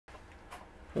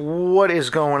What is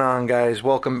going on, guys?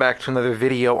 Welcome back to another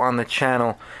video on the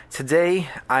channel. Today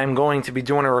I'm going to be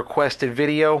doing a requested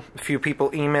video. A few people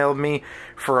emailed me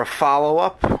for a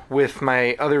follow-up with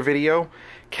my other video,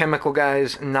 Chemical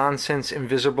Guy's Nonsense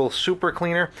Invisible Super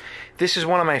Cleaner. This is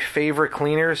one of my favorite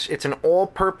cleaners. It's an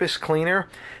all-purpose cleaner,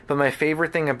 but my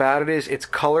favorite thing about it is it's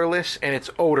colorless and it's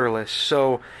odorless.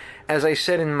 So as I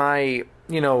said in my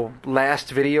last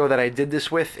video that I did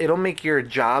this with, it'll make your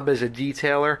job as a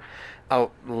detailer a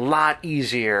lot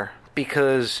easier,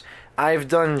 because I've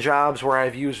done jobs where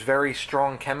I've used very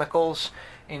strong chemicals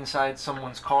inside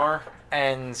someone's car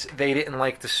and they didn't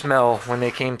like the smell when they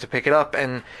came to pick it up,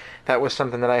 and that was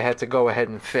something that I had to go ahead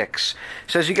and fix.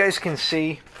 So as you guys can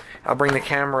see, I'll bring the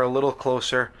camera a little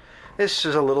closer. This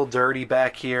is a little dirty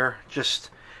back here, just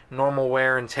normal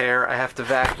wear and tear. I have to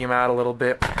vacuum out a little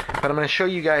bit, but I'm going to show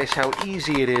you guys how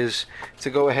easy it is to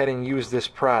go ahead and use this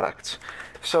product.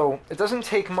 So it doesn't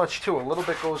take much to. A little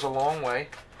bit goes a long way.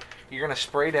 You're going to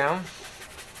spray down.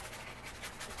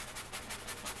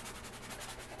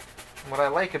 And what I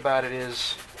like about it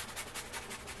is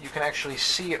you can actually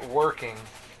see it working.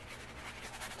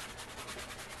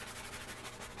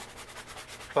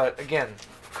 But again,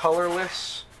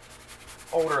 colorless,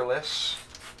 odorless.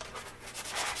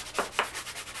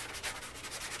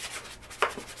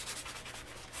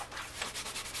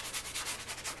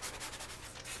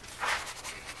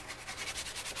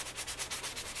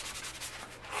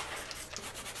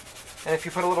 And if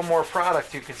you put a little more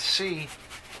product, you can see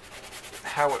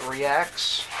how it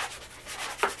reacts.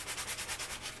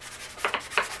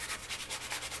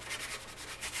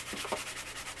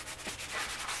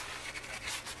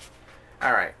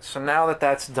 Alright, so now that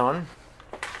that's done,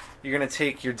 you're going to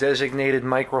take your designated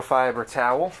microfiber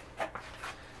towel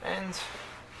and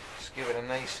just give it a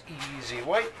nice easy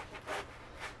wipe.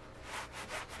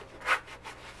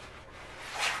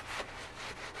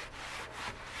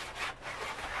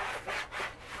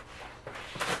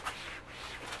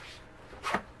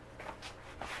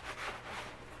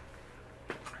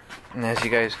 And as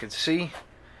you guys can see,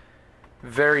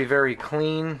 very, very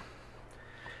clean.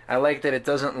 I like that it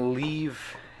doesn't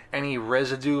leave any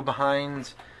residue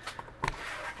behind. It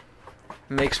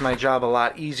makes my job a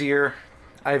lot easier.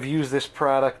 I've used this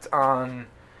product on...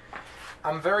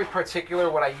 I'm very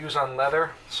particular what I use on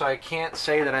leather, so I can't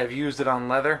say that I've used it on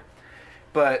leather,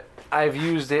 but I've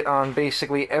used it on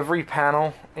basically every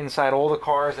panel inside all the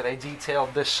cars that I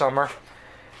detailed this summer.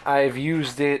 I've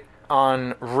used it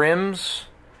on rims.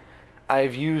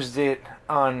 I've used it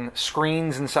on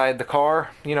screens inside the car.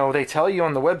 You know, they tell you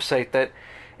on the website that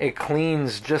it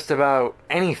cleans just about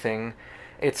anything.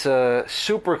 It's a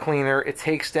super cleaner. It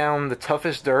takes down the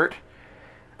toughest dirt.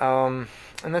 And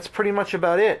that's pretty much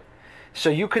about it. So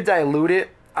you could dilute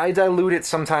it. I dilute it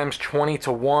sometimes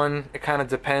 20-1. It kind of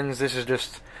depends. This is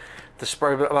just the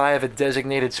spray. I have a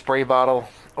designated spray bottle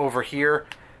over here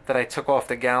that I took off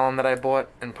the gallon that I bought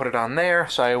and put it on there,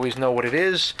 so I always know what it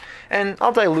is. And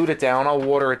I'll dilute it down. I'll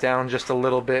water it down just a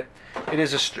little bit.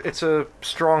 It's a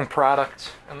strong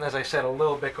product, and as I said, a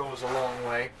little bit goes a long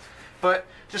way. But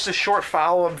just a short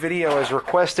follow-up video as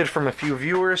requested from a few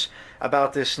viewers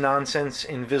about this Nonsense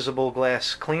Invisible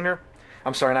Glass Cleaner.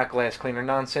 I'm sorry, not glass cleaner,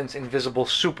 Nonsense Invisible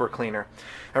Super Cleaner.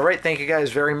 Alright, thank you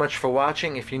guys very much for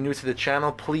watching. If you're new to the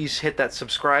channel, please hit that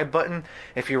subscribe button.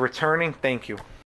 If you're returning, thank you.